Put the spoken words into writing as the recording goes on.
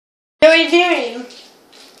What are you doing?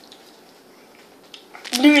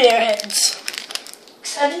 Blue Airheads.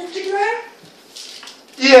 Excited to grow?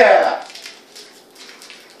 Yeah!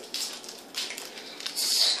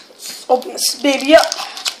 Let's open this baby up.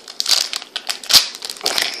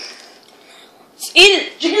 Let's eat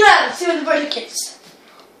it. Check it out and see what the verdict is.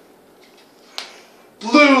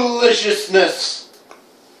 Blueliciousness!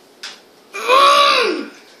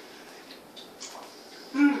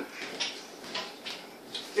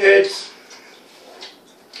 It's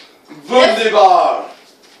wunderbar!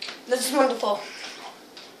 This is wonderful.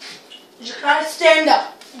 You gotta stand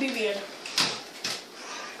up. Be weird.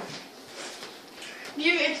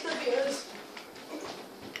 Be weird to the viewers.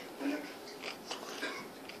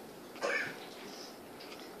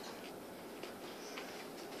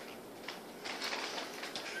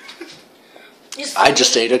 I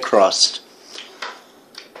just ate a crust.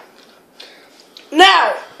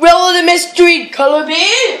 Now, will the mystery color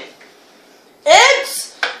be?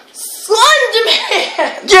 It's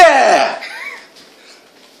Slenderman! Yeah!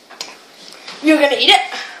 You're gonna eat it?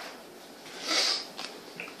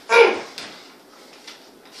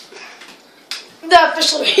 The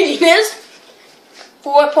official rating is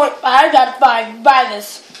 4.5 out of 5. Buy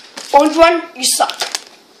this. Orange one, you suck.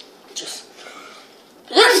 Just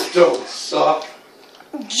this Don't suck.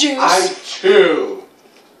 juice. I too.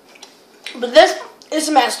 But this is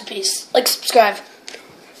a masterpiece. Like, subscribe.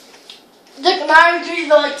 Dick and I agree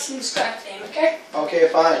the like and subscribe thing, okay? Okay,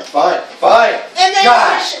 fine. And then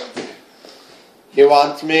Gosh. questions. He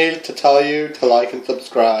wants me to tell you to like and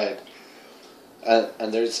subscribe.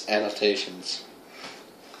 And there's annotations.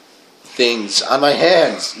 Things on my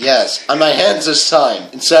hands. Yes, on my hands this time.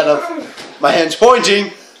 Instead of my hands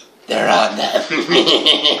pointing, they're on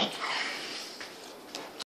them.